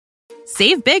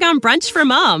Save big on brunch for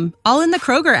mom, all in the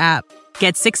Kroger app.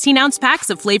 Get 16-ounce packs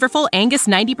of flavorful Angus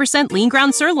 90% lean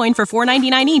ground sirloin for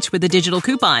 $4.99 each with a digital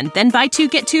coupon. Then buy 2,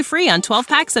 get 2 free on 12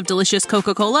 packs of delicious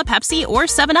Coca-Cola, Pepsi, or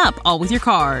 7-Up, all with your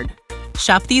card.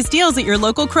 Shop these deals at your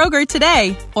local Kroger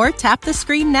today, or tap the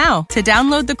screen now to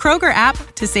download the Kroger app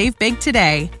to save big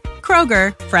today.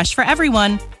 Kroger, fresh for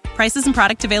everyone. Prices and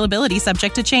product availability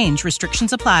subject to change.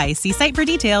 Restrictions apply. See site for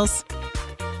details.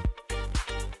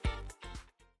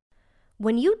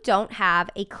 When you don't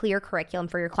have a clear curriculum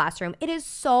for your classroom, it is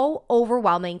so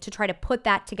overwhelming to try to put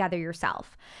that together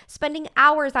yourself. Spending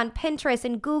hours on Pinterest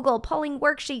and Google pulling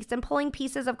worksheets and pulling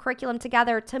pieces of curriculum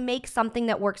together to make something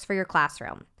that works for your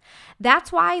classroom.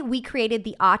 That's why we created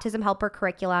the Autism Helper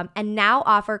curriculum and now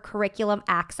offer Curriculum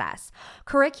Access.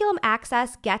 Curriculum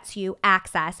Access gets you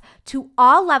access to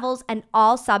all levels and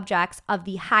all subjects of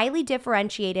the highly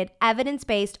differentiated,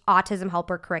 evidence-based Autism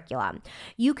Helper curriculum.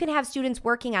 You can have students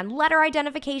working on letter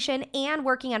identification and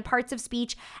working on parts of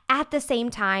speech at the same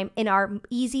time in our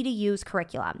easy-to-use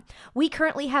curriculum. We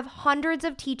currently have hundreds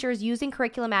of teachers using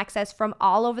Curriculum Access from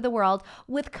all over the world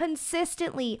with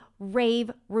consistently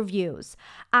rave reviews.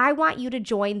 I want you to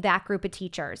join that group of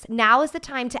teachers. Now is the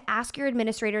time to ask your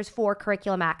administrators for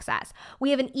Curriculum Access.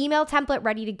 We have an email template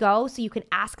ready to go so you can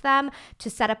ask them to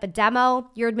set up a demo.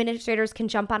 Your administrators can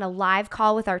jump on a live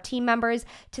call with our team members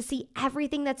to see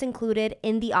everything that's included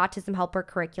in the Autism Helper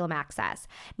Curriculum Access.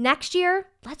 Next year,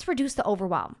 let's reduce the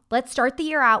overwhelm. Let's start the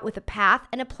year out with a path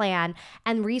and a plan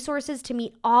and resources to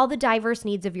meet all the diverse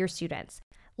needs of your students.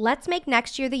 Let's make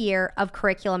next year the year of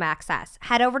Curriculum Access.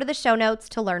 Head over to the show notes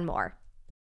to learn more.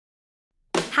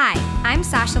 Hi, I'm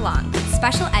Sasha Long,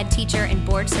 special ed teacher and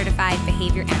board-certified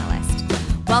behavior analyst.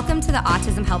 Welcome to the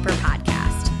Autism Helper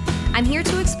podcast. I'm here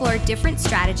to explore different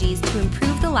strategies to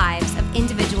improve the lives of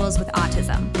individuals with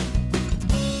autism.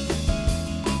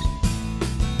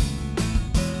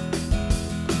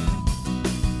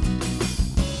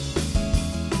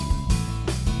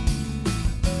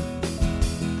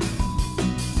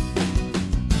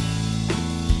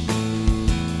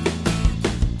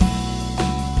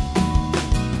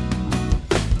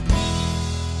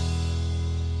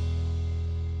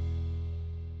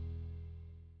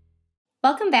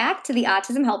 Welcome back to the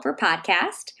Autism Helper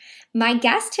podcast. My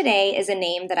guest today is a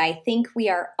name that I think we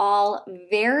are all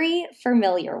very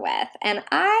familiar with, and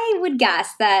I would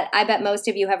guess that I bet most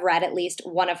of you have read at least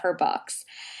one of her books.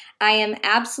 I am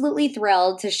absolutely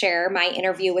thrilled to share my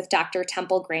interview with Dr.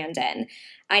 Temple Grandin.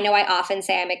 I know I often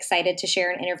say I'm excited to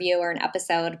share an interview or an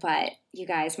episode, but you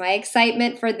guys, my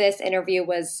excitement for this interview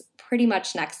was pretty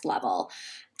much next level.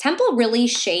 Temple really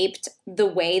shaped the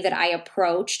way that I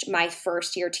approached my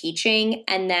first year teaching,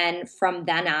 and then from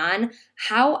then on,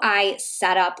 how I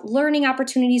set up learning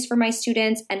opportunities for my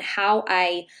students and how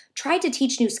I tried to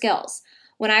teach new skills.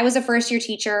 When I was a first year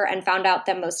teacher and found out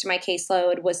that most of my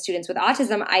caseload was students with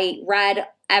autism, I read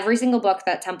every single book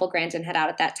that Temple Grandin had out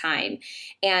at that time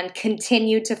and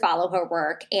continued to follow her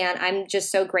work. And I'm just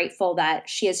so grateful that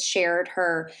she has shared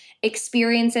her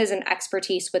experiences and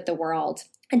expertise with the world.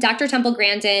 And Dr. Temple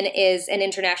Grandin is an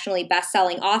internationally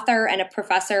best-selling author and a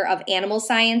professor of animal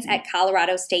science at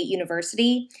Colorado State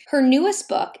University. Her newest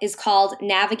book is called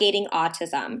Navigating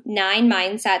Autism: 9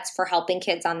 Mindsets for Helping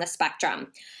Kids on the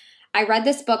Spectrum. I read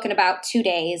this book in about 2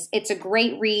 days. It's a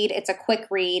great read. It's a quick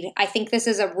read. I think this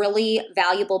is a really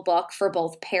valuable book for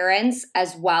both parents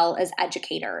as well as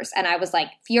educators. And I was like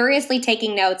furiously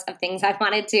taking notes of things I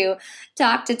wanted to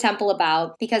talk to Temple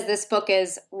about because this book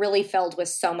is really filled with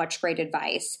so much great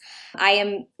advice. I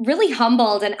am really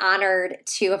humbled and honored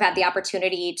to have had the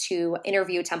opportunity to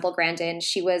interview Temple Grandin.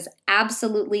 She was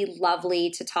absolutely lovely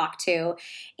to talk to.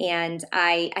 And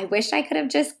I wish I could have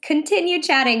just continued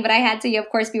chatting, but I had to, of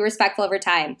course, be respectful of her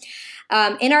time.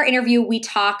 In our interview, we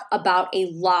talk about a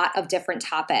lot of different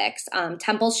topics.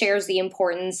 Temple shares the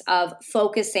importance of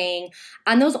focusing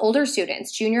on those older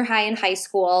students, junior high and high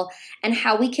school, and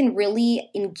how we can really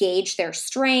engage their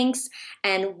strengths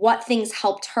and what things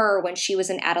helped her when she was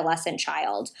an adolescent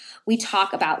child. We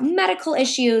talk about medical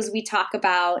issues. We talk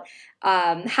about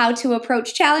how to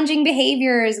approach challenging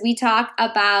behaviors. We talk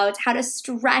about how to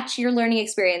stretch your learning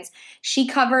experience. She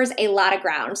covers a lot of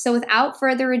ground. So without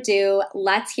further ado,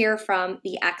 let's hear from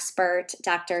the expert,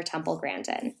 Dr. Temple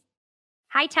Grandin.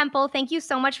 Hi, Temple. Thank you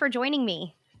so much for joining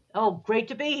me. Oh, great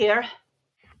to be here.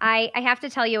 I have to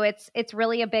tell you, it's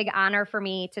really a big honor for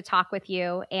me to talk with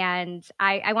you. And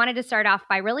I wanted to start off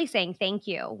by really saying thank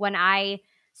you. When I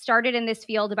started in this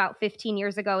field about 15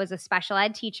 years ago as a special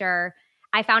ed teacher,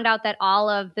 I found out that all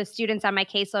of the students on my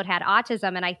caseload had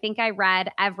autism, and I think I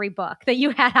read every book that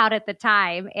you had out at the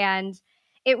time. And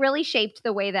it really shaped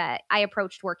the way that I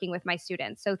approached working with my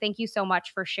students. So thank you so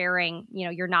much for sharing,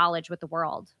 your knowledge with the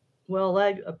world. Well,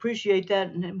 I appreciate that.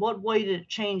 And in what way did it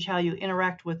change how you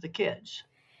interact with the kids?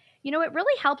 It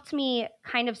really helped me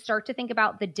kind of start to think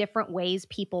about the different ways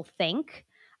people think.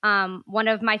 One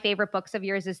of my favorite books of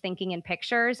yours is Thinking in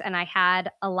Pictures, and I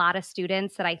had a lot of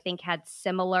students that I think had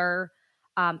similar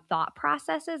thought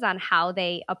processes on how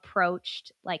they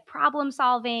approached like problem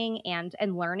solving and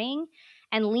learning.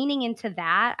 And leaning into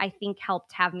that, I think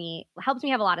helped me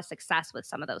have a lot of success with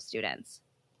some of those students.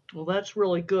 Well, that's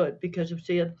really good because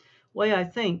see, the way I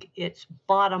think, it's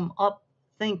bottom up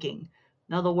thinking.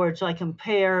 In other words, I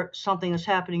compare something that's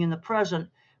happening in the present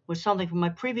with something from my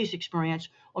previous experience,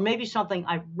 or maybe something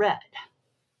I read.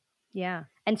 Yeah.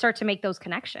 And start to make those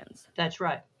connections. That's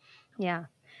right. Yeah.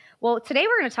 Well, today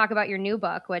we're going to talk about your new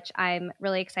book, which I'm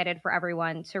really excited for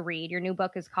everyone to read. Your new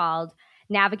book is called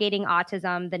Navigating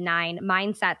Autism, the 9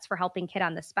 Mindsets for Helping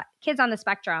Kids on the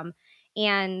Spectrum.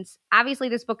 And obviously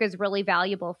this book is really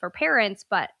valuable for parents,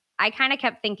 but I kind of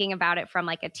kept thinking about it from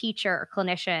like a teacher or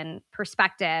clinician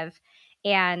perspective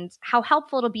and how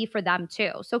helpful it'll be for them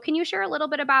too. So can you share a little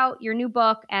bit about your new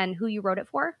book and who you wrote it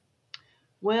for?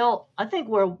 Well, I think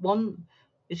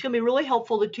it's going to be really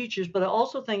helpful to teachers, but I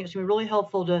also think it's going to be really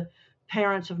helpful to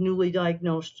parents of newly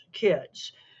diagnosed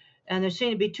kids. And there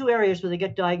seem to be 2 areas where they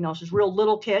get diagnosed: is real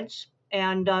little kids.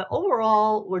 And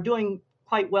overall, we're doing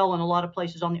quite well in a lot of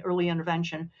places on the early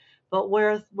intervention. But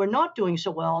where we're not doing so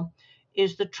well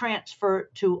is the transfer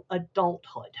to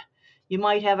adulthood. You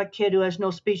might have a kid who has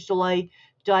no speech delay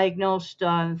diagnosed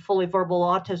fully verbal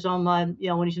autism,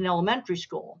 when he's in elementary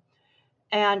school.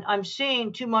 And I'm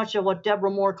seeing too much of what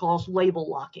Deborah Moore calls label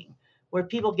locking, where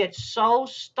people get so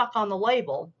stuck on the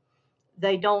label,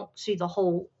 they don't see the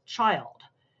whole child.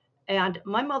 And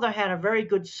my mother had a very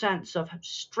good sense of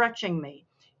stretching me,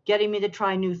 getting me to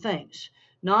try new things,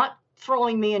 not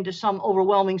throwing me into some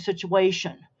overwhelming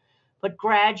situation, but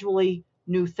gradually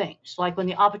new things. Like when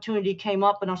the opportunity came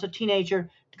up when I was a teenager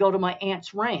to go to my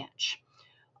aunt's ranch,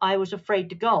 I was afraid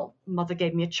to go. Mother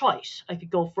gave me a choice. I could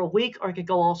go for a week or I could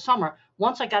go all summer.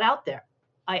 Once I got out there,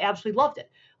 I absolutely loved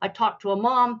it. I talked to a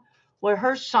mom where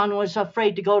her son was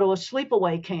afraid to go to a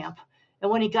sleepaway camp. And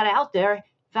when he got out there,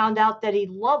 found out that he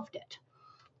loved it.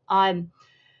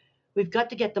 We've got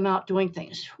to get them out doing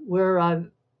things.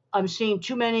 I'm seeing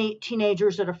too many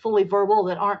teenagers that are fully verbal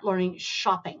that aren't learning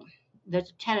shopping. There's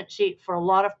a tendency for a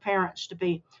lot of parents to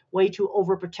be way too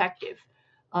overprotective,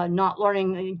 not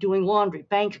learning doing laundry,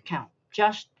 bank account,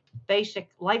 just basic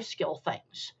life skill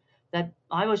things that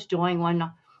I was doing when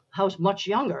I was much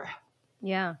younger.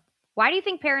 Yeah. Why do you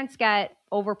think parents get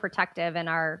overprotective and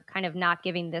are kind of not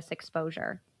giving this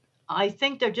exposure? I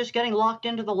think they're just getting locked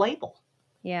into the label.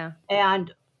 Yeah.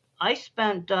 And I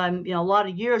spent, a lot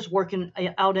of years working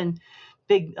out in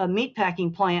big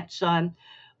meatpacking plants,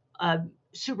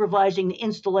 supervising the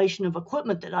installation of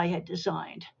equipment that I had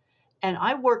designed. And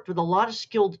I worked with a lot of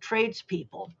skilled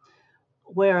tradespeople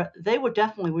where they were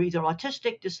either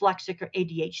autistic, dyslexic, or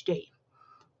ADHD.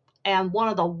 And one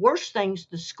of the worst things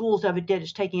the schools ever did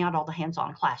is taking out all the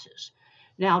hands-on classes.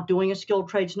 Now, doing a skilled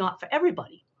trade's not for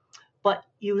everybody, but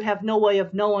you have no way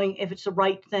of knowing if it's the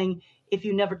right thing if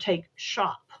you never take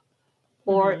shop.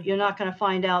 Or you're not going to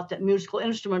find out that musical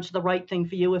instruments are the right thing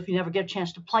for you if you never get a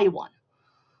chance to play one.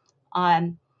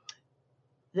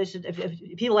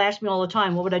 If people ask me all the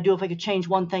time, what would I do if I could change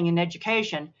one thing in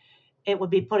education? It would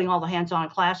be putting all the hands-on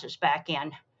classes back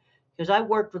in. Because I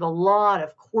worked with a lot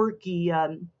of quirky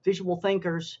visual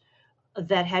thinkers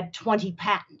that had 20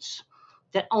 patents,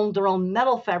 that owned their own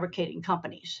metal fabricating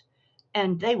companies.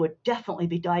 And they would definitely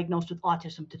be diagnosed with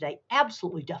autism today.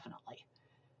 Absolutely, definitely.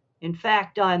 In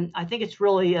fact, I think it's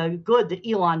really good that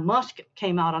Elon Musk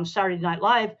came out on Saturday Night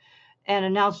Live and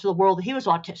announced to the world that he was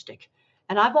autistic.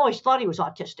 And I've always thought he was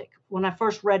autistic when I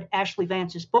first read Ashley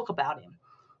Vance's book about him.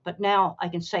 But now I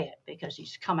can say it because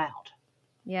he's come out.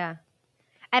 Yeah.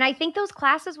 And I think those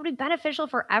classes would be beneficial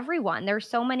for everyone. There's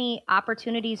so many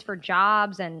opportunities for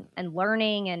jobs and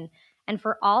learning and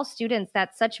for all students.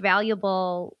 That's such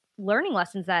valuable learning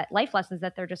lessons, life lessons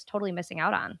that they're just totally missing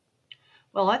out on.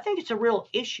 Well, I think it's a real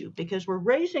issue because we're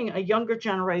raising a younger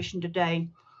generation today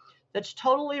that's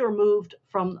totally removed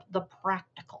from the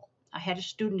practical. I had a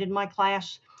student in my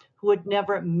class who had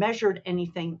never measured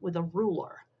anything with a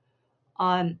ruler.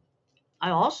 I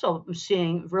also am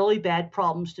seeing really bad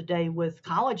problems today with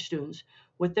college students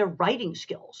with their writing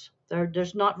skills. They're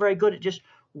just not very good at just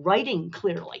writing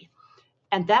clearly.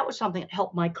 And that was something that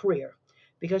helped my career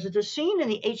because there's a scene in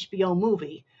the HBO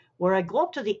movie where I go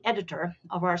up to the editor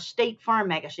of our State Farm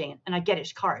magazine and I get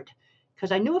his card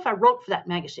because I knew if I wrote for that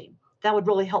magazine, that would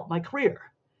really help my career.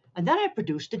 And then I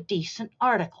produced a decent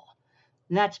article.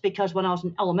 And that's because when I was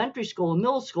in elementary school and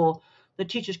middle school, the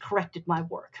teachers corrected my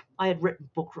work. I had written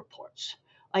book reports.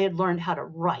 I had learned how to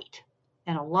write.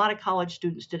 And a lot of college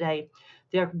students today,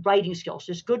 their writing skills,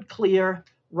 just good, clear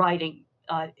writing,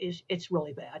 it's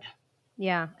really bad.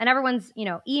 Yeah. And everyone's,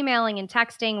 emailing and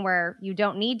texting where you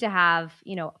don't need to have,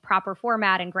 proper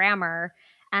format and grammar.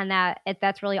 And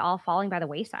that's really all falling by the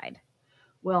wayside.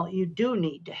 Well, you do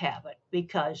need to have it,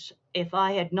 because if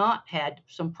I had not had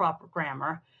some proper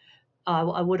grammar,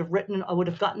 I would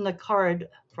have gotten the card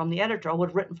from the editor. I would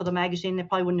have written for the magazine. They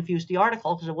probably wouldn't have used the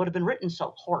article because it would have been written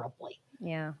so horribly.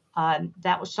 Yeah.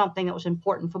 That was something that was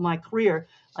important for my career.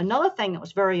 Another thing that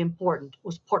was very important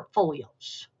was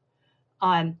portfolios.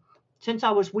 Since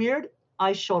I was weird,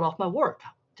 I showed off my work.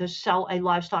 To sell a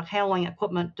livestock handling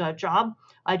equipment job,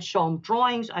 I'd show them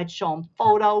drawings, I'd show them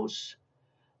photos.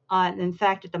 In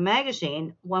fact, at the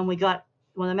magazine, when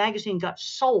the magazine got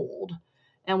sold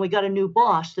and we got a new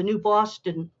boss, the new boss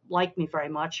didn't like me very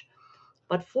much.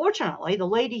 But fortunately, the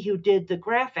lady who did the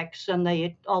graphics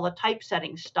and all the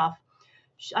typesetting stuff,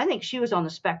 I think she was on the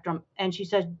spectrum, and she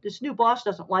said, this new boss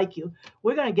doesn't like you.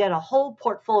 We're going to get a whole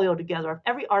portfolio together of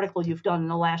every article you've done in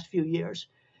the last few years.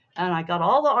 And I got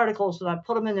all the articles and I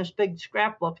put them in this big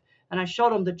scrapbook, and I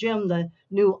showed them to Jim, the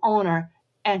new owner,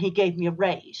 and he gave me a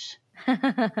raise.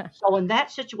 So in that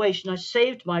situation, I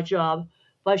saved my job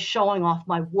by showing off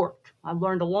my work. I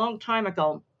learned a long time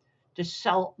ago to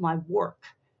sell my work.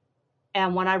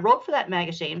 And when I wrote for that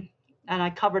magazine and I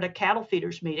covered a cattle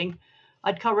feeders meeting,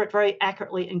 I'd cover it very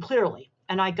accurately and clearly.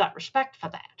 And I got respect for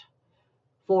that,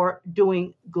 for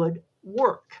doing good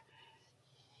work.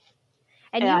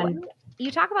 And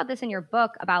you talk about this in your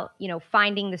book about,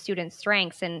 finding the students'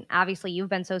 strengths. And obviously you've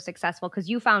been so successful because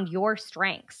you found your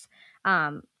strengths.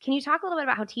 Can you talk a little bit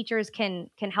about how teachers can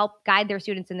help guide their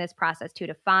students in this process too,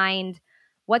 to find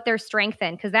what they're strength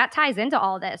in? Because that ties into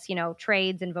all this,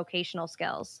 trades and vocational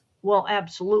skills. Well,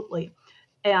 absolutely.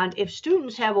 And if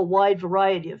students have a wide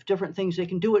variety of different things they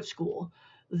can do at school,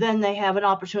 then they have an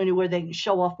opportunity where they can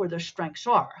show off where their strengths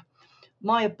are.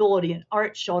 My ability in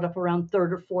art showed up around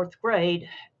 3rd or 4th grade,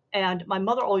 and my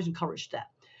mother always encouraged that.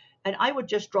 And I would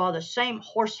just draw the same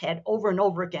horse head over and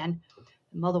over again.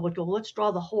 And Mother would go, let's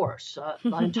draw the horse,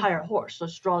 the entire horse.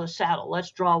 Let's draw the saddle. Let's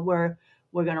draw where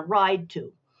we're going to ride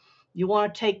to. You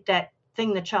want to take that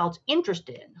thing the child's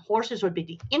interested in. Horses would be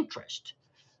the interest.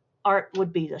 Art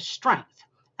would be the strength.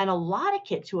 And a lot of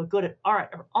kids who are good at art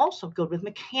are also good with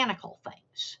mechanical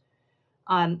things.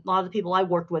 A lot of the people I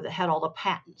worked with that had all the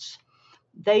patents,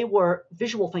 they were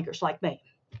visual thinkers like me.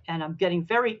 And I'm getting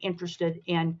very interested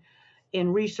in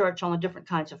research on the different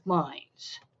kinds of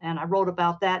minds. And I wrote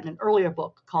about that in an earlier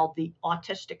book called The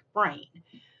Autistic Brain.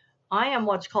 I am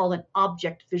what's called an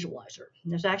object visualizer.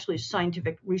 And there's actually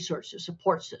scientific research that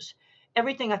supports this.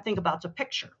 Everything I think about is a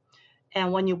picture.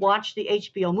 And when you watch the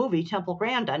HBO movie, Temple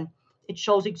Grandin, it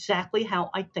shows exactly how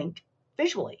I think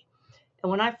visually. And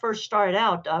when I first started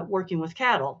out working with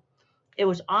cattle, it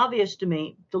was obvious to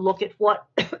me to look at what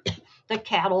the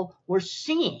cattle were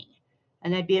seeing.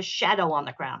 And there'd be a shadow on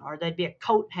the ground, or there'd be a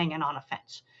coat hanging on a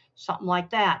fence, something like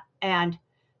that. And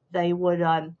that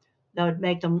would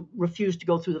make them refuse to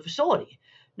go through the facility.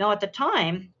 Now, at the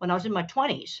time, when I was in my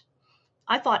 20s,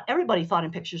 I thought everybody thought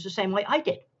in pictures the same way I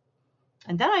did.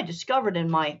 And then I discovered in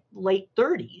my late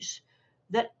 30s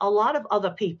that a lot of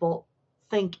other people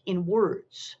think in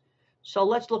words. So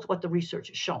let's look at what the research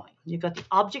is showing. You've got the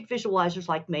object visualizers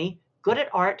like me, good at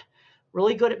art,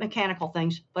 really good at mechanical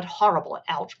things, but horrible at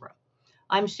algebra.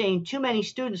 I'm seeing too many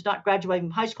students not graduating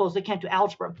from high schools, they can't do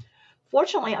algebra.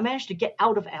 Fortunately, I managed to get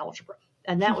out of algebra,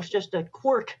 and that was just a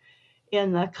quirk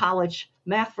in the college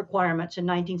math requirements in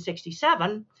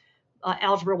 1967.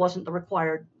 Algebra wasn't the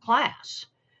required class.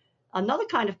 Another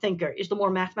kind of thinker is the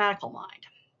more mathematical mind.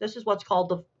 This is what's called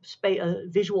the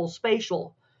visual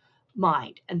spatial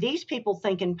mind. And these people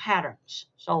think in patterns.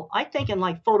 So I think in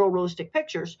like photorealistic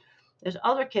pictures. There's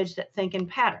other kids that think in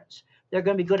patterns. They're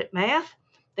going to be good at math.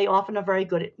 They often are very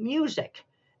good at music.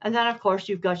 And then, of course,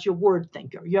 you've got your word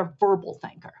thinker, your verbal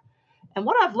thinker. And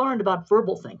what I've learned about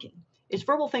verbal thinking is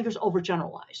verbal thinkers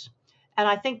overgeneralize. And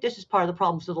I think this is part of the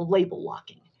problems of the label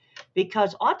locking.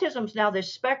 Because autism's now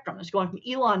this spectrum. It's going from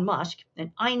Elon Musk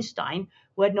and Einstein,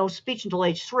 who had no speech until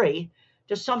age 3,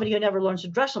 to somebody who never learns to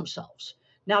dress themselves.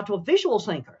 Now, to a visual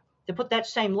thinker, to put that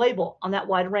same label on that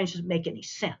wide range doesn't make any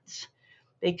sense,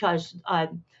 because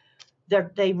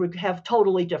they have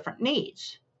totally different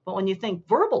needs. But when you think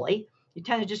verbally, you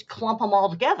tend to just clump them all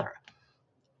together.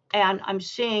 And I'm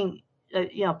seeing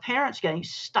parents getting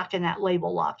stuck in that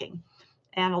label locking.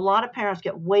 And a lot of parents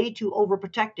get way too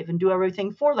overprotective and do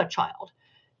everything for their child.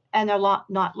 and they're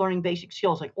not learning basic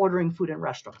skills like ordering food in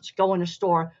restaurants, go in a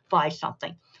store, buy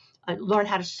something, learn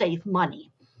how to save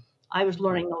money. I was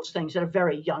learning those things at a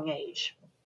very young age.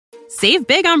 Save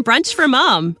big on brunch for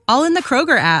mom, all in the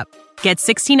Kroger app. Get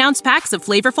 16-ounce packs of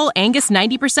flavorful Angus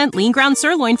 90% lean ground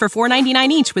sirloin for $4.99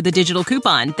 each with a digital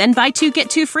coupon. Then buy 2, get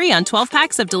 2 free on 12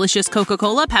 packs of delicious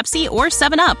Coca-Cola, Pepsi, or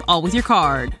 7-Up, all with your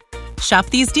card. Shop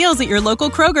these deals at your local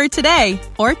Kroger today,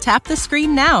 or tap the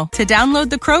screen now to download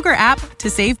the Kroger app to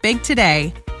save big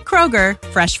today. Kroger,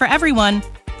 fresh for everyone.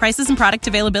 Prices and product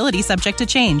availability subject to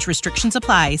change. Restrictions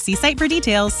apply. See site for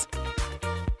details.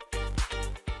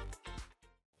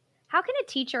 How can a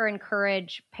teacher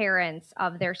encourage parents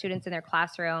of their students in their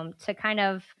classroom to kind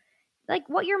of, like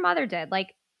what your mother did,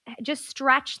 like just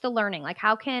stretch the learning? Like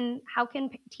how can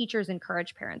teachers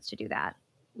encourage parents to do that?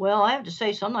 Well, I have to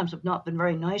say, sometimes I've not been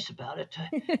very nice about it.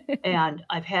 And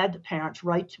I've had the parents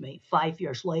write to me 5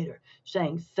 years later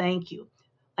saying, thank you.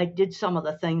 I did some of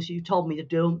the things you told me to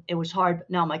do. It was hard, but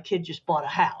now my kid just bought a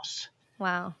house.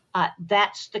 Wow.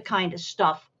 That's the kind of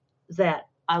stuff that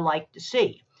I like to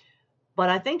see. But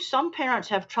I think some parents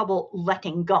have trouble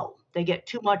letting go. They get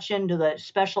too much into the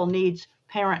special needs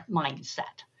parent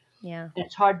mindset. Yeah. And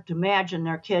it's hard to imagine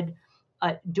their kid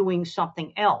doing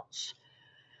something else.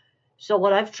 So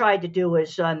what I've tried to do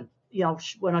is,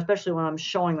 especially when I'm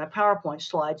showing my PowerPoint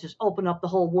slides, is open up the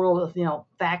whole world of,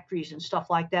 factories and stuff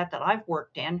like that I've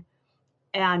worked in.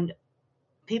 And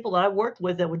people that I worked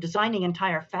with that were designing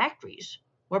entire factories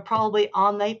were probably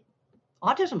on the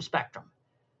autism spectrum.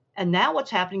 And now what's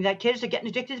happening, that kids are getting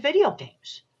addicted to video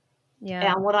games.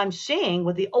 Yeah. And what I'm seeing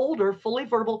with the older, fully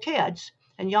verbal kids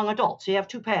and young adults, you have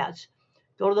two paths: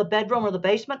 go to the bedroom or the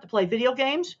basement to play video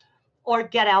games, or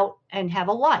get out and have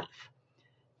a life.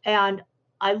 And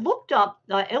I looked up,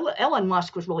 Elon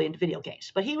Musk was really into video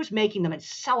games, but he was making them and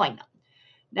selling them.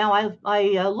 Now,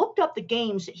 I looked up the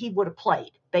games that he would have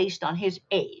played based on his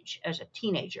age as a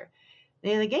teenager.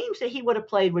 The games that he would have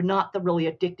played were not the really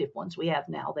addictive ones we have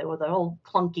now. They were the old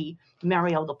clunky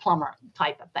Mario the Plumber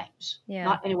type of things,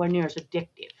 not anywhere near as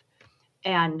addictive.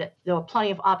 And there were plenty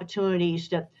of opportunities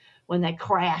to, when they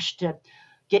crashed, to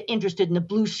get interested in the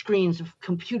blue screens of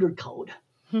computer code.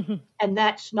 And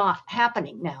that's not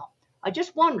happening now. I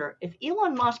just wonder if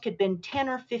Elon Musk had been 10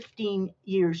 or 15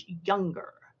 years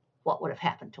younger, what would have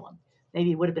happened to him? Maybe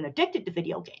he would have been addicted to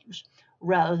video games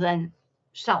rather than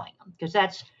selling them, because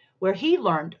that's where he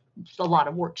learned a lot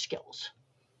of work skills.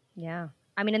 Yeah.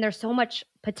 I mean, and there's so much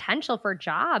potential for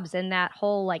jobs in that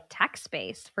whole like tech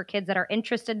space for kids that are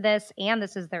interested in this and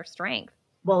this is their strength.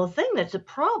 Well, the thing that's a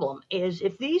problem is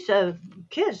if these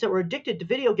kids that were addicted to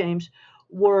video games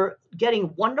were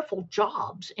getting wonderful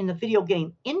jobs in the video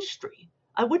game industry,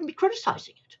 I wouldn't be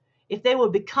criticizing it. If they were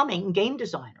becoming game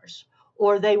designers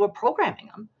or they were programming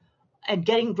them and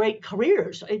getting great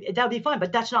careers, that would be fine.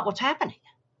 But that's not what's happening.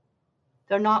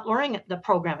 They're not learning the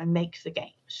program and make the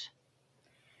games.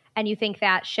 And you think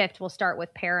that shift will start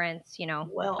with parents,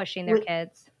 pushing their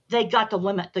kids? They got to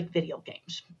limit the video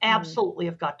games. Absolutely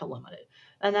have got to limit it.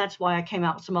 And that's why I came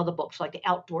out with some other books like The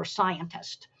Outdoor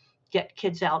Scientist, get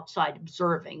kids outside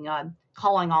observing,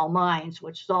 Calling All Minds,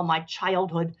 which is all my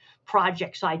childhood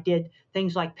projects I did,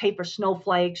 things like paper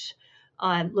snowflakes,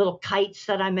 little kites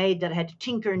that I made that I had to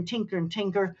tinker and tinker and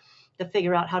tinker to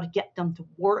figure out how to get them to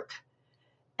work.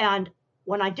 And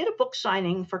when I did a book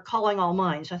signing for Calling All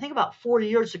Minds, I think about 4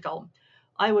 years ago,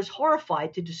 I was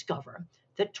horrified to discover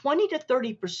that 20 to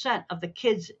 30% of the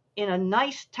kids in a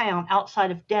nice town outside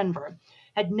of Denver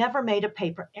had never made a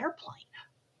paper airplane.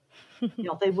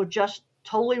 They were just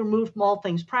totally removed from all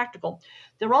things practical.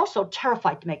 They're also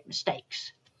terrified to make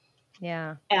mistakes.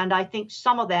 Yeah. And I think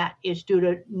some of that is due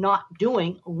to not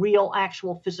doing real,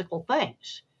 actual physical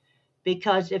things.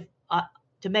 Because if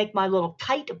to make my little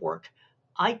kite work,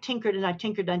 I tinkered and I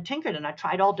tinkered and tinkered, and I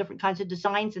tried all different kinds of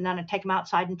designs, and then I'd take them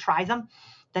outside and try them.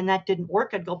 Then that didn't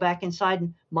work. I'd go back inside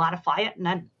and modify it and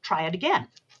then try it again.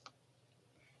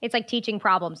 It's like teaching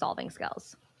problem-solving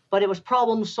skills. But it was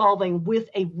problem solving with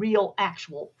a real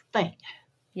actual thing.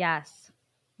 Yes.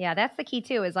 Yeah, that's the key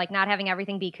too, is like not having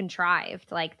everything be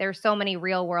contrived. Like there's so many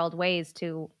real world ways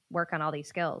to work on all these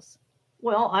skills.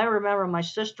 Well, I remember my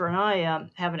sister and I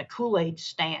having a Kool-Aid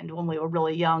stand when we were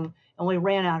really young, and we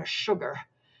ran out of sugar.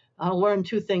 I learned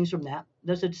two things from that.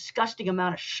 There's a disgusting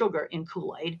amount of sugar in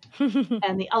Kool-Aid.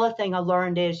 And the other thing I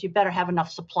learned is you better have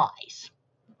enough supplies.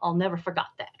 I'll never forget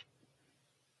that.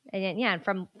 And yeah,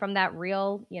 from that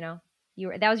real,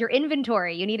 that was your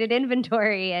inventory. You needed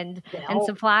inventory and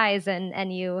supplies,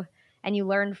 and you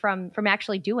learned from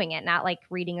actually doing it, not like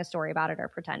reading a story about it or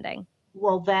pretending.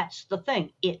 Well, that's the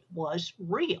thing. It was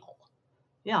real.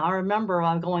 Yeah, I remember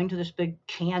going to this big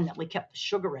can that we kept the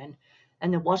sugar in,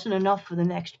 and there wasn't enough for the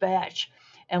next batch.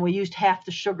 And we used half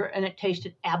the sugar, and it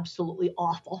tasted absolutely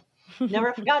awful.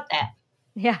 Never forgot that.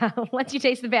 Yeah, once you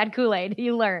taste the bad Kool-Aid,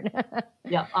 you learn.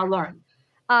 Yeah, I learned.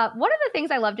 One of the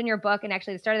things I loved in your book, and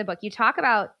actually the start of the book, you talk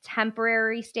about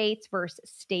temporary states versus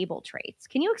stable traits.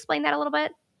 Can you explain that a little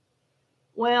bit?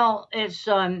 Well, it's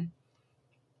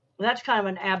that's kind of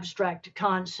an abstract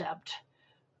concept,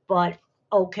 but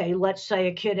okay, let's say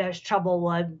a kid has trouble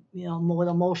with with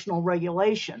emotional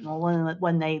regulation. Well,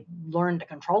 when they learn to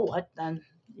control it, then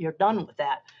you're done with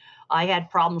that. I had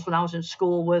problems when I was in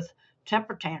school with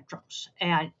temper tantrums,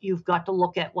 and you've got to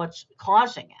look at what's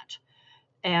causing it.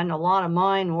 And a lot of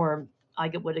mine were I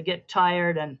would get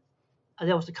tired, and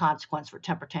that was the consequence for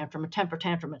temper tantrum. A temper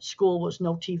tantrum at school was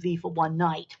no TV for one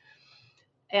night.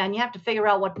 And you have to figure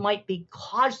out what might be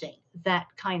causing that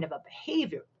kind of a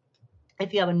behavior.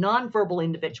 If you have a nonverbal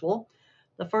individual,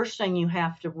 the first thing you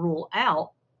have to rule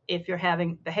out if you're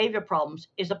having behavior problems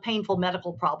is a painful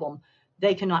medical problem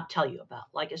they cannot tell you about,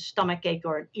 like a stomach ache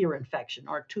or an ear infection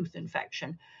or a tooth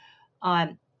infection.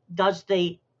 Does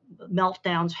the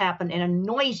meltdowns happen in a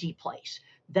noisy place?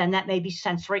 Then that may be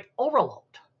sensory overload.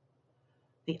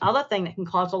 The other thing that can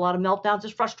cause a lot of meltdowns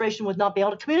is frustration with not being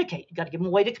able to communicate. You've got to give them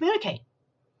a way to communicate.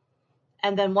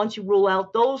 And then once you rule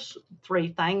out those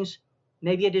three things,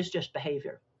 maybe it is just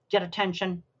behavior. Get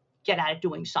attention, get at it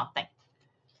doing something.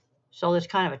 So there's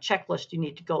kind of a checklist you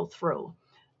need to go through.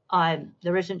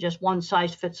 There isn't just one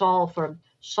size fits all for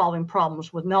solving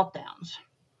problems with meltdowns.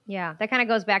 Yeah, that kind of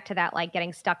goes back to that, like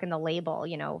getting stuck in the label,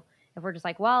 if we're just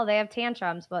like, well, they have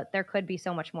tantrums, but there could be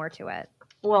so much more to it.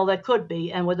 Well, that could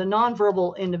be. And with a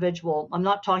nonverbal individual, I'm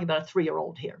not talking about a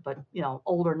 3-year-old here, but,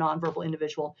 older nonverbal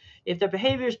individual, if their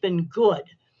behavior's been good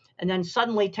and then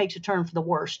suddenly takes a turn for the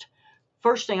worst,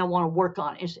 first thing I want to work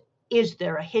on is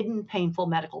there a hidden painful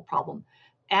medical problem?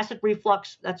 Acid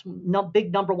reflux, that's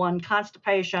big number one,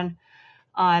 constipation,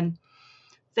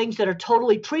 things that are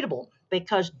totally treatable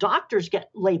because doctors get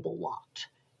label locked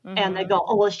and they go,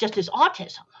 oh, well, it's just his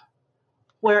autism.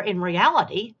 Where in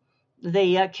reality,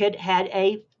 the kid had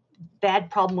a bad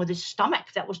problem with his stomach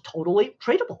that was totally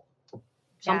treatable,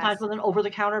 sometimes with an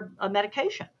over-the-counter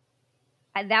medication.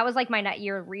 That was like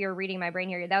you're reading my brain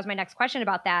here. That was my next question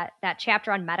about that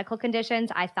chapter on medical conditions.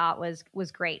 I thought was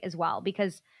great as well,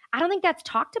 because I don't think that's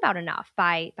talked about enough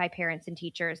by parents and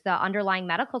teachers, the underlying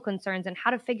medical concerns and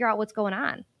how to figure out what's going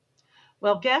on.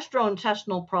 Well,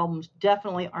 gastrointestinal problems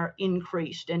definitely are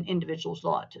increased in individuals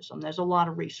with autism. There's a lot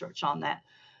of research on that,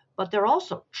 but they're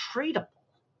also treatable.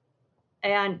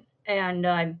 And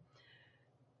the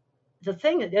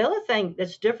other thing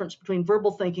that's difference between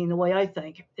verbal thinking and the way I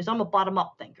think is I'm a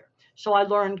bottom-up thinker. So I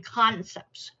learned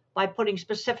concepts by putting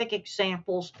specific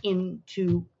examples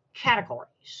into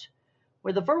categories.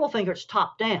 Where the verbal thinker is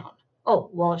top-down.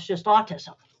 Oh, well, it's just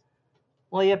autism.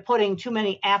 Well, you're putting too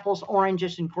many apples,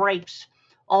 oranges, and grapes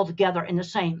all together in the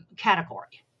same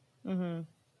category. Mm-hmm.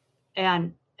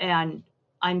 And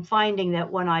I'm finding that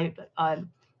when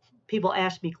people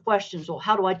ask me questions, well,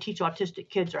 how do I teach autistic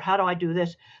kids, or how do I do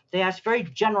this? They ask very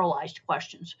generalized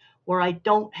questions where I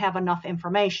don't have enough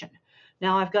information.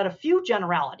 Now, I've got a few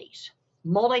generalities.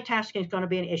 Multitasking is going to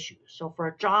be an issue. So for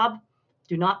a job,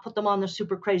 do not put them on the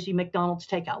super crazy McDonald's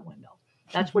takeout window.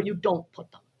 That's where you don't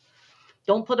put them.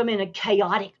 Don't put them in a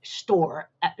chaotic store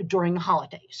during the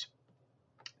holidays.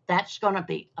 That's going to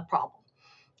be a problem.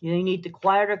 You need the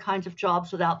quieter kinds of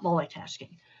jobs without multitasking.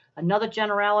 Another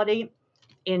generality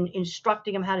in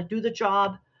instructing them how to do the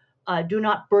job, do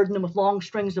not burden them with long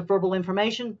strings of verbal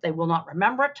information. They will not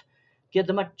remember it. Give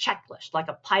them a checklist, like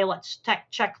a pilot's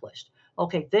checklist.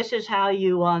 Okay, this is how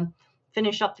you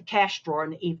finish up the cash drawer in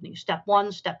the evening. Step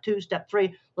 1, step 2, step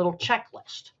 3, little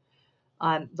checklist.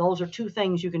 Those are two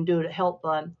things you can do to help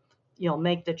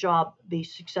make the job be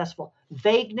successful.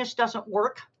 Vagueness doesn't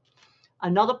work.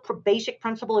 Another basic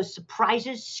principle is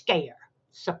surprises scare.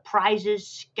 Surprises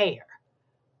scare.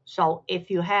 So if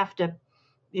you have to,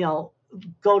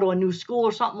 go to a new school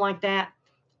or something like that,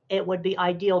 it would be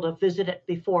ideal to visit it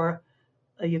before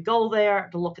you go there,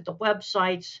 to look at the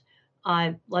websites.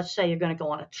 Let's say you're going to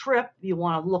go on a trip. You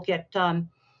want to look at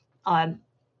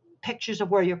pictures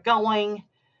of where you're going.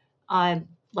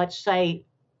 Let's say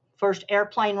first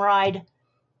airplane ride,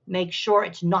 make sure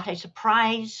it's not a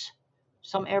surprise.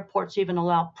 Some airports even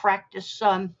allow practice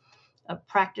going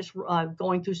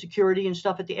through security and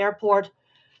stuff at the airport.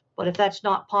 But if that's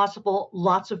not possible,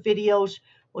 lots of videos.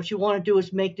 What you want to do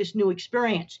is make this new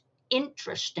experience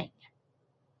interesting.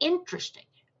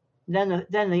 Then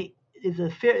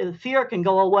the fear can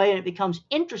go away and it becomes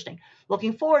interesting.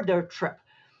 Looking forward to a trip.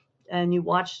 and you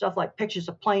watch stuff like pictures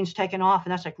of planes taking off,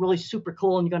 and that's like really super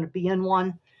cool, and you're going to be in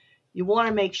one. You want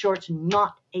to make sure it's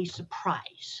not a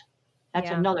surprise. That's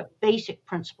another basic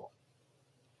principle.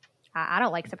 I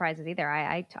don't like surprises either.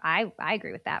 I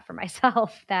agree with that for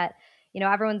myself, that,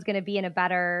 everyone's going to be in a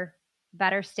better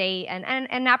state and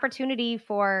an opportunity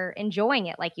for enjoying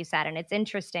it, like you said. And it's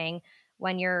interesting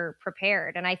when you're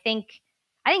prepared. And I think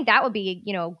that would be,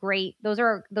 great.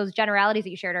 Those generalities that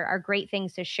you shared are great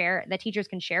things to share, that teachers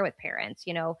can share with parents,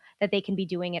 that they can be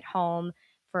doing at home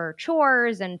for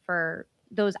chores and for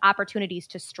those opportunities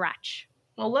to stretch.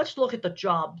 Well, let's look at the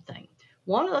job thing.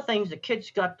 One of the things the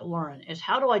kids got to learn is,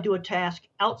 how do I do a task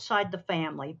outside the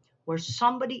family where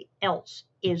somebody else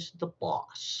is the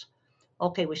boss?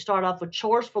 Okay, we start off with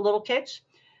chores for little kids,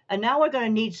 and now we're going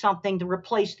to need something to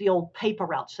replace the old paper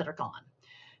routes that are gone.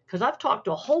 Because I've talked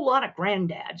to a whole lot of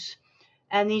granddads,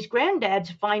 and these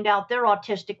granddads find out they're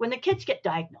autistic when the kids get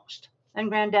diagnosed. And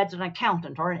granddad's an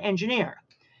accountant or an engineer.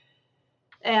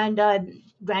 And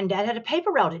granddad had a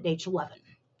paper route at age 11.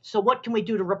 So what can we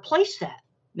do to replace that?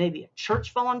 Maybe a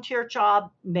church volunteer job,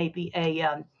 maybe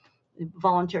a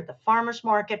volunteer at the farmer's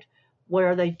market,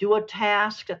 where they do a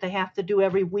task that they have to do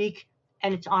every week,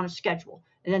 and it's on a schedule.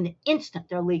 And then the instant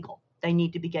they're legal, they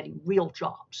need to be getting real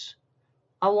jobs.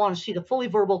 I want to see the fully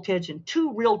verbal kids in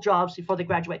 2 real jobs before they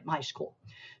graduate from high school.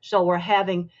 So we're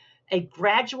having a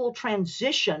gradual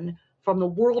transition from the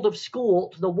world of school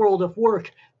to the world of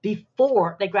work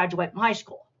before they graduate from high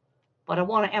school. But I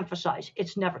want to emphasize,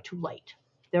 it's never too late.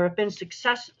 There have been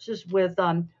successes with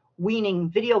weaning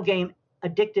video game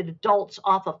addicted adults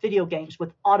off of video games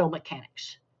with auto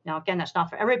mechanics. Now, again, that's not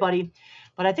for everybody,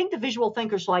 but I think the visual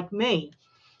thinkers like me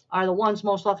are the ones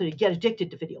most likely to get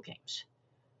addicted to video games.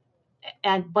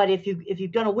 But if you're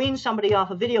going to wean somebody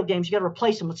off of video games, you got to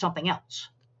replace them with something else,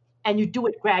 and you do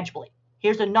it gradually.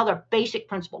 Here's another basic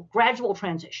principle: gradual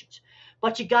transitions.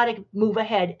 But you got to move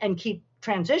ahead and keep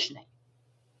transitioning.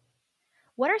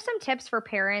 What are some tips for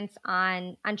parents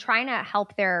on trying to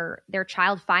help their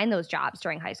child find those jobs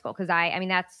during high school? Because I mean,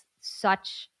 that's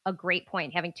such a great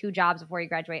point, having 2 jobs before you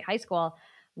graduate high school.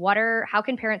 How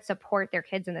can parents support their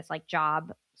kids in this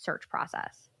job search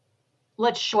process?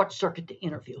 Let's short circuit the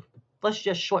interview. Let's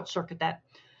just short circuit that.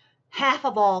 Half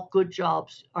of all good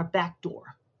jobs are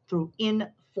backdoor through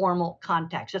informal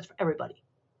contacts. That's for everybody.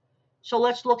 So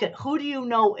let's look at, who do you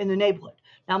know in the neighborhood?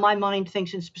 Now, my mind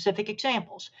thinks in specific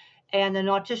examples. And an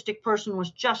autistic person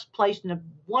was just placed in a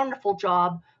wonderful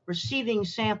job receiving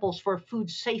samples for a food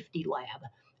safety lab.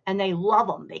 And they love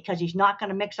him because he's not going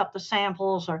to mix up the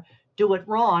samples or do it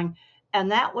wrong.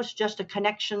 And that was just a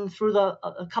connection through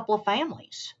a couple of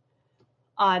families.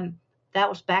 That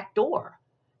was backdoor.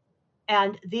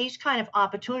 And these kind of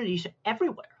opportunities are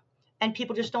everywhere, and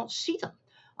people just don't see them.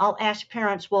 I'll ask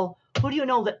parents, well, who do you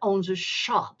know that owns a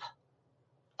shop?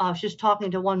 I was just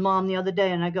talking to one mom the other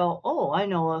day, and I go, oh, I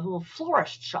know a little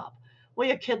florist shop. Well,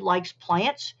 your kid likes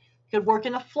plants. You could work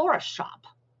in a florist shop.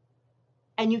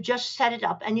 And you just set it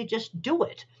up, and you just do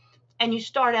it. And you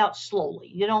start out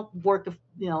slowly. You don't work,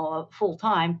 full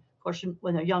time. Of course,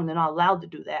 when they're young, they're not allowed to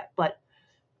do that. But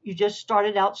you just start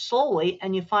it out slowly,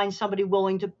 and you find somebody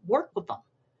willing to work with them.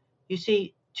 You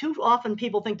see, too often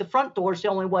people think the front door is the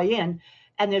only way in,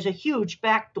 and there's a huge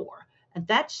back door. And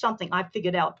that's something I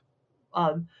figured out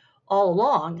all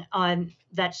along.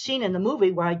 That scene in the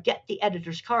movie where I get the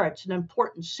editor's card. It's an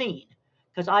important scene,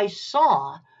 because I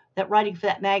saw that writing for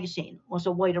that magazine was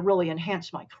a way to really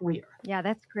enhance my career. Yeah,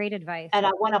 that's great advice. And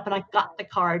I went up and I got the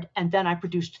card, and then I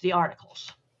produced the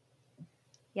articles.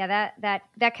 Yeah,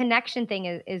 that connection thing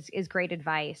is great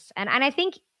advice. And I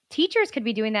think teachers could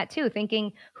be doing that too,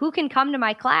 thinking, who can come to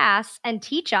my class and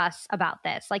teach us about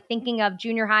this? Like thinking of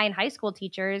junior high and high school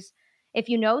teachers. If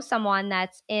you know someone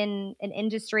that's in an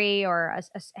industry or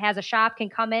has a shop, can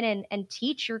come in and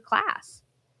teach your class.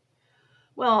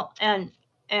 Well,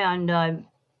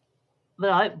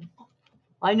 but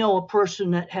I know a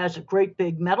person that has a great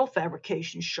big metal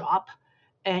fabrication shop,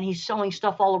 and he's selling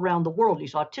stuff all around the world.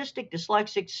 He's autistic,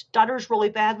 dyslexic, stutters really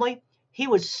badly. He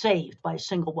was saved by a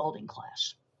single welding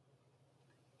class.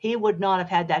 He would not have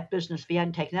had that business if he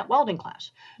hadn't taken that welding class.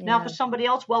 Yeah. Now, for somebody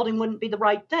else, welding wouldn't be the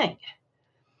right thing.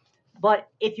 But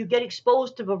if you get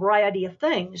exposed to a variety of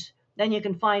things, then you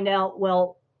can find out,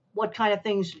 well, what kind of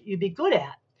things you'd be good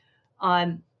at.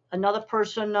 Another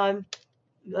person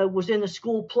was in the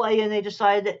school play, and they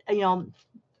decided that,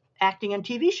 acting in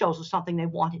TV shows was something they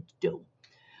wanted to do.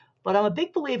 But I'm a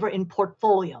big believer in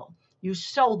portfolio. You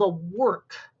sell the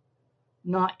work,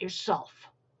 not yourself.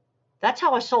 That's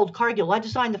how I sold Cargill. I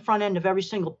designed the front end of every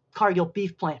single Cargill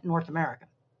beef plant in North America.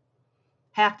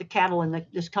 Half the cattle in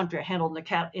this country are handled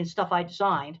in stuff I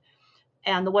designed.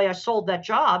 And the way I sold that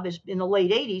job is in the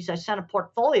late 80s, I sent a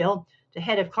portfolio to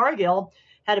head of Cargill,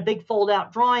 had a big fold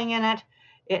out drawing in it.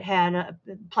 It had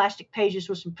plastic pages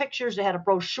with some pictures. It had a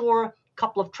brochure, a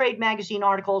couple of trade magazine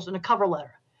articles, and a cover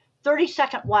letter.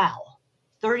 30-second wow.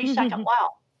 30-second wow.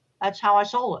 That's how I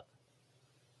sold it.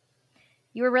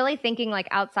 You were really thinking like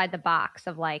outside the box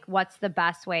of like, what's the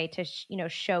best way to,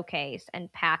 showcase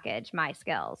and package my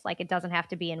skills? Like it doesn't have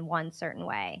to be in one certain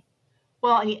way.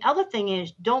 Well, and the other thing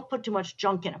is don't put too much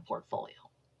junk in a portfolio.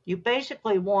 You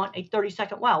basically want a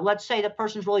 30-second wow. Let's say the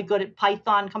person's really good at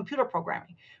Python computer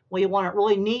programming. Well, you want it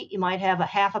really neat. You might have a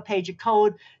half a page of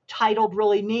code titled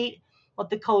really neat, what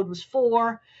the code was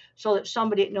for, so that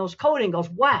somebody that knows coding goes,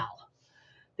 wow.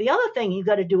 The other thing you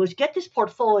got to do is get this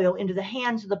portfolio into the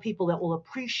hands of the people that will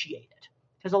appreciate it.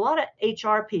 Because a lot of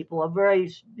HR people are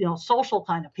very, social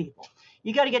kind of people.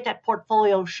 You got to get that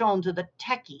portfolio shown to the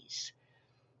techies.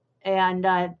 And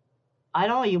I don't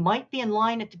know, you might be in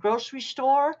line at the grocery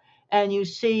store and you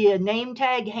see a name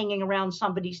tag hanging around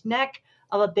somebody's neck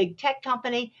of a big tech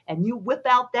company, and you whip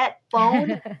out that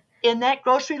phone in that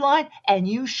grocery line and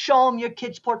you show them your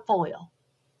kid's portfolio.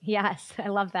 Yes, I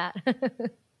love that.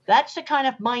 That's the kind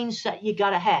of mindset you got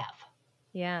to have.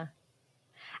 Yeah.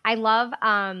 I love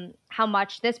how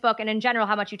much this book, and in general,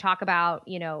 how much you talk about,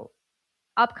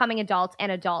 upcoming adults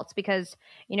and adults, because,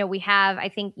 we have, I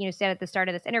think, said at the start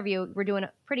of this interview, we're doing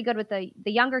pretty good with the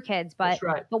younger kids, but, That's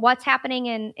right. But what's happening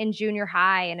in junior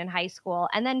high and in high school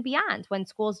and then beyond when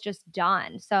school's just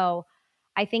done. So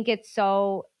I think it's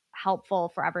so helpful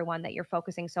for everyone that you're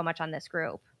focusing so much on this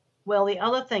group. Well, the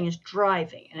other thing is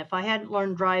driving. And if I hadn't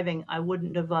learned driving, I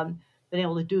wouldn't have been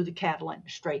able to do the cattle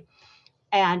industry.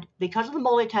 And because of the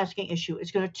multitasking issue, it's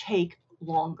going to take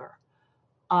longer.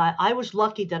 I was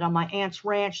lucky that on my aunt's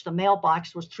ranch, the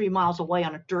mailbox was 3 miles away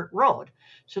on a dirt road.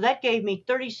 So that gave me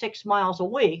 36 miles a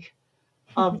week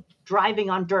of driving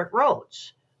on dirt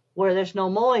roads where there's no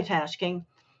multitasking.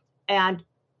 And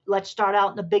let's start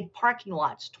out in the big parking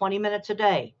lots, 20 minutes a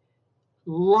day.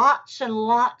 Lots and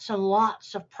lots and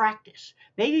lots of practice.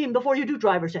 Maybe even before you do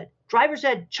driver's ed. Driver's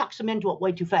ed chucks them into it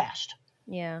way too fast.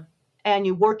 Yeah. And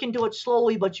you work into it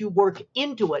slowly, but you work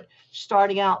into it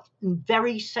starting out in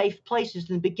very safe places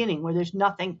in the beginning where there's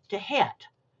nothing to hit.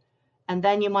 And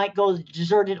then you might go to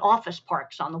deserted office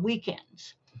parks on the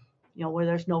weekends, where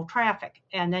there's no traffic.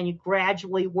 And then you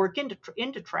gradually work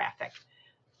into traffic.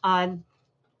 And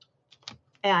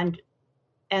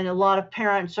a lot of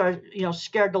parents are,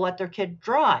 scared to let their kid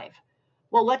drive.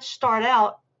 Well, let's start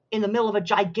out in the middle of a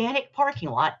gigantic parking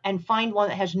lot and find one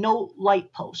that has no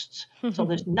light posts. So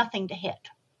there's nothing to hit.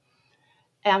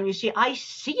 And you see, I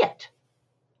see it.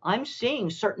 I'm seeing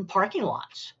certain parking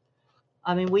lots.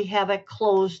 I mean, we have a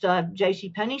closed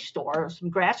JCPenney store, some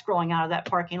grass growing out of that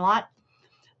parking lot.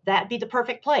 That'd be the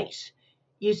perfect place.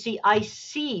 You see, I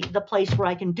see the place where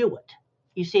I can do it.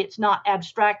 You see, it's not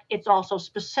abstract. It's also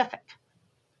specific.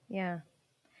 Yeah.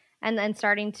 And then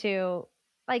starting to,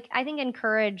 I think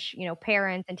encourage,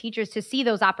 parents and teachers to see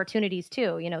those opportunities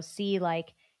too, see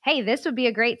hey, this would be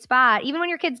a great spot. Even when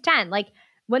your kid's 10,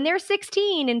 when they're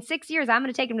 16 in 6 years, I'm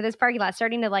going to take them to this parking lot,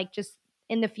 starting to just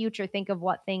in the future, think of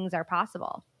what things are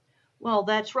possible. Well,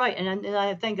 that's right. And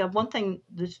I think of one thing,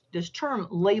 this term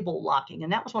label locking,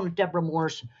 and that was one of Deborah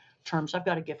Moore's terms. I've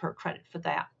got to give her credit for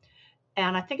that.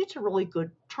 And I think it's a really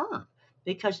good term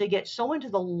because they get so into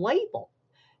the label.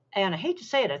 And I hate to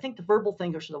say it, I think the verbal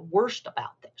thinkers are the worst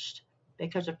about this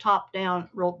because they're top-down,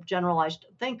 real generalized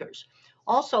thinkers.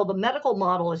 Also, the medical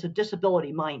model is a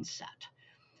disability mindset.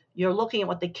 You're looking at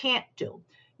what they can't do.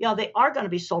 They are going to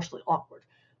be socially awkward,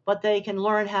 but they can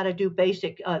learn how to do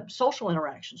basic social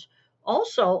interactions.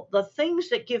 Also, the things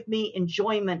that give me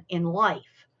enjoyment in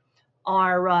life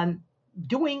are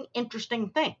doing interesting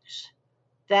things.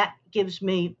 That gives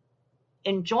me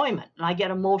enjoyment, and I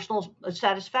get emotional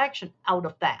satisfaction out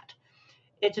of that.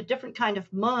 It's a different kind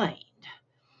of mind,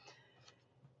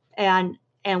 and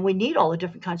we need all the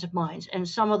different kinds of minds. And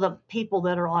some of the people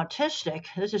that are autistic,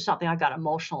 this is something I got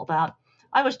emotional about.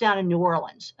 I was down in New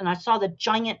Orleans, and I saw the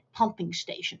giant pumping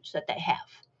stations that they have,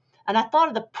 and I thought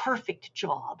of the perfect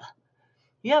job.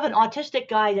 You have an autistic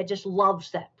guy that just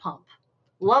loves that pump,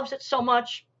 loves it so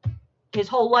much, his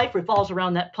whole life revolves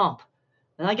around that pump.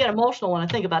 And I get emotional when I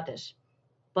think about this.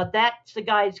 But that's the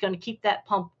guy that's going to keep that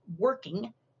pump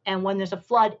working. And when there's a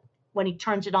flood, when he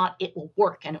turns it on, it will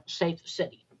work and it will save the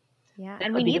city. Yeah,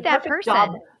 and we need that person.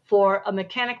 Job for a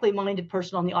mechanically minded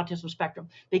person on the autism spectrum,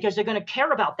 because they're going to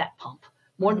care about that pump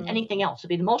more than anything else. It'll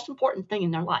be the most important thing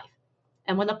in their life.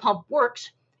 And when the pump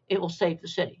works, it will save the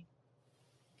city.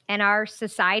 And our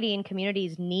society and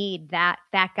communities need that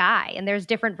guy. And there's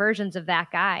different versions of that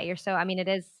guy.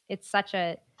 It's such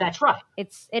a That's right.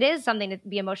 It is something to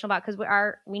be emotional about, because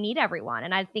we need everyone.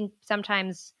 And I think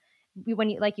sometimes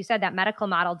like you said, that medical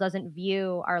model doesn't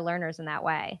view our learners in that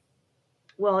way.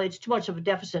 Well, it's too much of a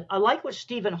deficit. I like what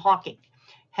Stephen Hawking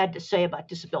had to say about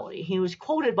disability. He was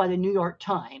quoted by the New York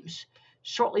Times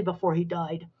shortly before he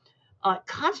died.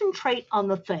 Concentrate on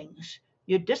the things.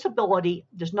 Your disability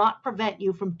does not prevent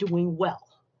you from doing well.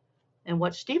 And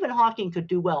what Stephen Hawking could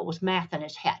do well was math in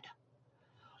his head.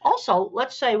 Also,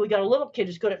 let's say we got a little kid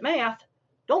who's good at math.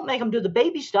 Don't make them do the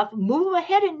baby stuff. Move them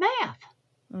ahead in math.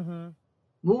 Mm-hmm.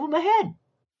 Move them ahead.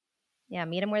 Yeah,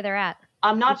 meet them where they're at.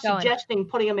 I'm not suggesting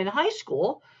putting them in high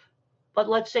school, but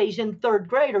let's say he's in third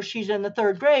grade or she's in the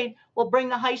third grade. Well, bring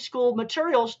the high school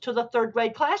materials to the third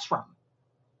grade classroom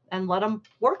and let them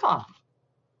work on them.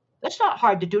 That's not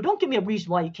hard to do. Don't give me a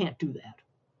reason why you can't do that.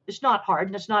 It's not hard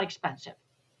and it's not expensive.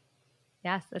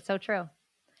 Yes, that's so true.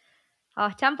 Oh,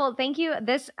 Temple, thank you.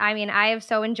 I have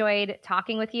so enjoyed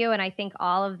talking with you, and I think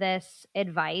all of this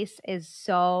advice is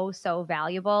so, so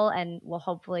valuable, and will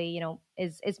hopefully,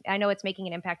 I know it's making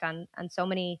an impact on so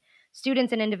many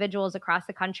students and individuals across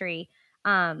the country.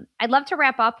 I'd love to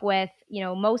wrap up with,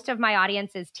 most of my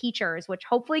audience is teachers, which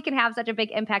hopefully can have such a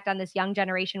big impact on this young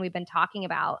generation we've been talking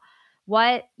about.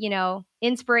 What,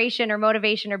 inspiration or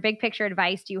motivation or big picture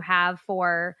advice do you have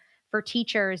for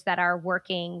teachers that are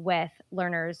working with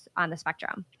learners on the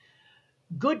spectrum?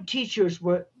 Good teachers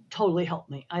totally helped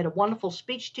me. I had a wonderful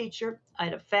speech teacher. I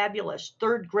had a fabulous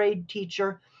third grade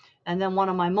teacher. And then one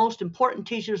of my most important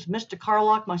teachers, Mr.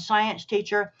 Carlock, my science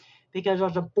teacher, because I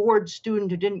was a bored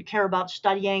student who didn't care about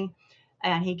studying.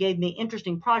 And he gave me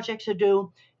interesting projects to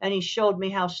do. And he showed me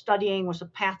how studying was a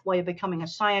pathway of becoming a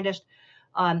scientist.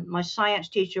 My science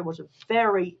teacher was a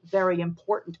very, very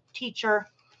important teacher.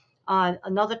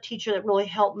 Another teacher that really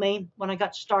helped me when I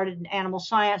got started in animal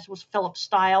science was Philip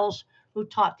Stiles, who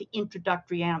taught the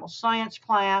introductory animal science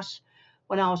class.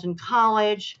 When I was in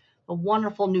college, a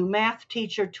wonderful new math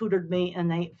teacher tutored me in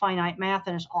the finite math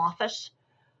in his office.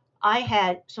 I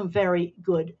had some very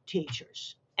good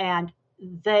teachers, and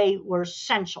they were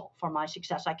essential for my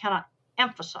success. I cannot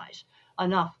emphasize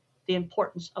enough the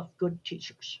importance of good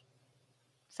teachers.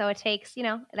 So it takes,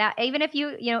 that even if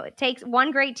it takes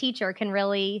one great teacher can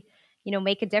really,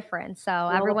 make a difference. So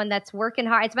everyone that's working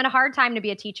hard, it's been a hard time to be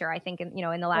a teacher, I think, in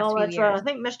the last few years. I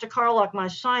think Mr. Carlock, my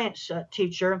science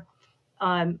teacher,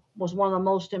 was one of the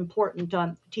most important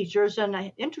teachers.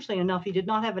 And interestingly enough, he did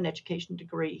not have an education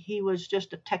degree. He was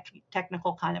just a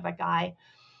technical kind of a guy,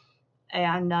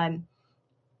 and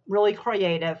really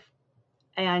creative.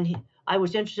 And I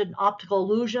was interested in optical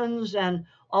illusions, and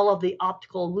all of the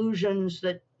optical illusions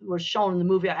that were shown in the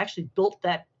movie. I actually built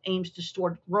that Ames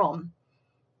Distorted room,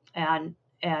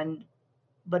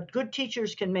 but good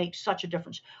teachers can make such a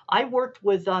difference. I worked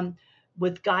with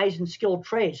guys in skilled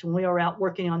trades when we were out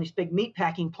working on these big meat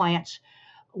packing plants,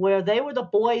 where they were the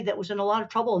boy that was in a lot of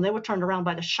trouble, and they were turned around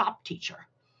by the shop teacher.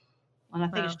 And I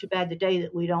think It's too bad today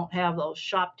that we don't have those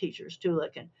shop teachers too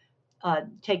that can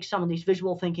take some of these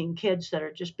visual thinking kids that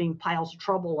are just being piles of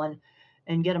trouble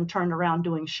and get them turned around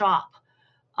doing shop.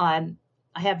 I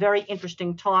have very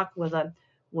interesting talk with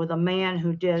a man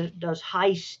who does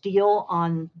high steel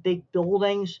on big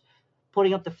buildings,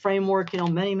 putting up the framework,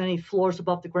 many, many floors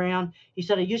above the ground. He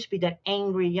said, I used to be that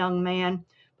angry young man,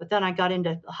 but then I got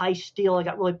into high steel. I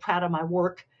got really proud of my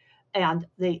work, and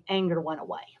the anger went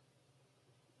away.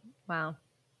 Wow.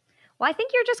 Well, I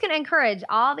think you're just going to encourage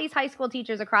all these high school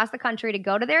teachers across the country to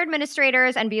go to their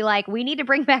administrators and be like, we need to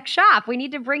bring back shop. We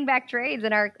need to bring back trades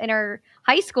in our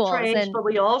high schools. But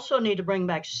we also need to bring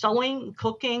back sewing,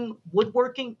 cooking,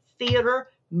 woodworking, theater,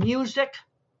 music,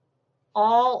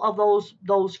 all of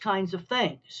those kinds of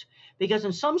things. Because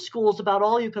in some schools, about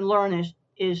all you can learn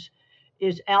is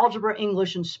algebra,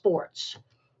 English, and sports.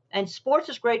 And sports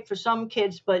is great for some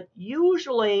kids, but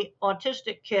usually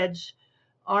autistic kids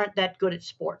aren't that good at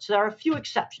sports. There are a few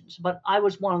exceptions, but I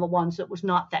was one of the ones that was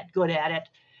not that good at it.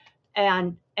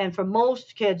 And for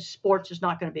most kids, sports is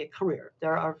not going to be a career.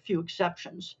 There are a few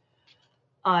exceptions.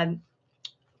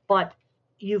 But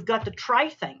you've got to try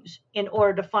things in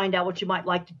order to find out what you might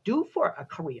like to do for a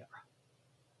career.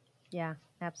 Yeah,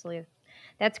 absolutely.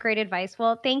 That's great advice.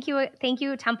 Well, thank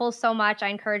you, Temple, so much. I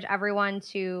encourage everyone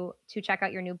to check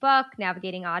out your new book,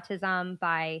 Navigating Autism,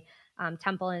 by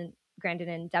Temple and Grandin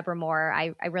and Deborah Moore.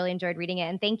 I really enjoyed reading it.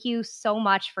 And thank you so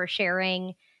much for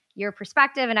sharing your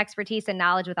perspective and expertise and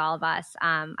knowledge with all of us.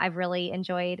 I've really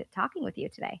enjoyed talking with you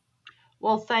today.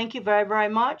 Well, thank you very, very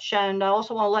much. And I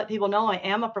also want to let people know I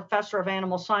am a professor of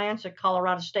animal science at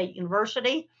Colorado State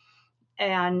University.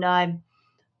 And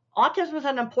autism is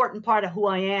an important part of who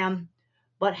I am,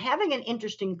 but having an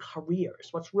interesting career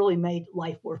is what's really made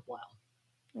life worthwhile.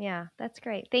 Yeah, that's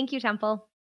great. Thank you, Temple.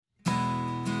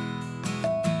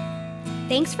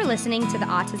 Thanks for listening to the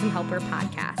Autism Helper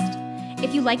podcast.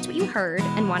 If you liked what you heard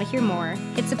and want to hear more,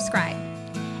 hit subscribe.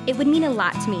 It would mean a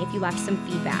lot to me if you left some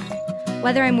feedback.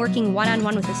 Whether I'm working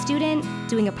one-on-one with a student,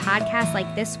 doing a podcast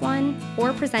like this one,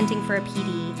 or presenting for a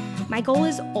PD, my goal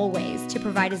is always to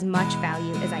provide as much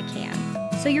value as I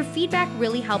can. So your feedback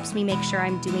really helps me make sure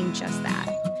I'm doing just that.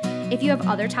 If you have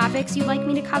other topics you'd like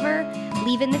me to cover,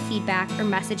 leave in the feedback or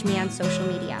message me on social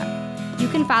media. You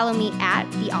can follow me at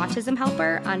The Autism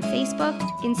Helper on Facebook,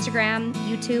 Instagram,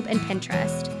 YouTube, and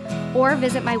Pinterest, or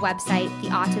visit my website,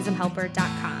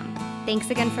 theautismhelper.com.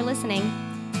 Thanks again for listening.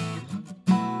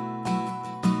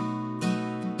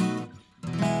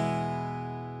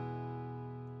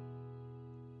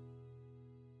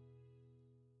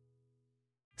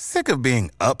 Sick of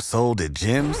being upsold at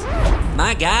gyms?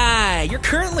 My guy, you're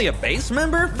currently a base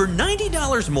member? For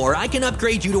 $90 more, I can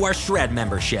upgrade you to our Shred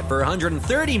membership. For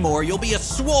 $130 more, you'll be a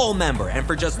Swole member. And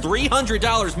for just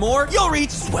 $300 more, you'll reach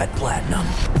Sweat Platinum.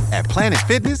 At Planet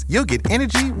Fitness, you'll get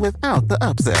energy without the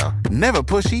upsell. Never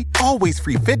pushy, always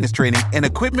free fitness training and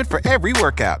equipment for every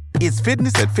workout. It's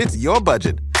fitness that fits your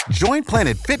budget. Join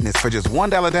Planet Fitness for just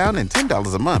 $1 down and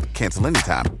 $10 a month. Cancel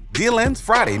anytime. Deal ends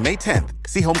Friday, May 10th.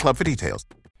 See Home Club for details.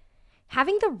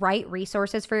 Having the right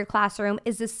resources for your classroom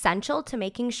is essential to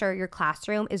making sure your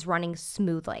classroom is running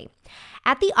smoothly.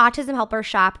 At the Autism Helper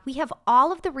Shop, we have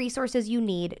all of the resources you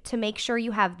need to make sure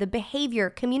you have the behavior,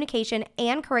 communication,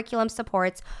 and curriculum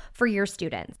supports for your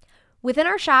students. Within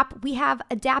our shop, we have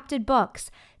adapted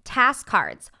books, task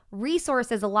cards,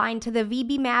 resources aligned to the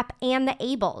VB map and the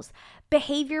ABLES,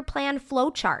 behavior plan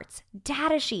flowcharts,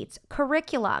 data sheets,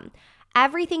 curriculum.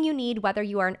 Everything you need, whether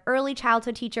you are an early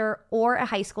childhood teacher or a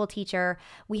high school teacher,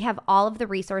 we have all of the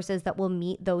resources that will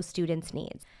meet those students'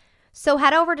 needs. So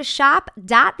head over to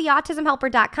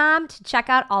shop.theautismhelper.com to check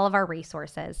out all of our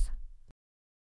resources.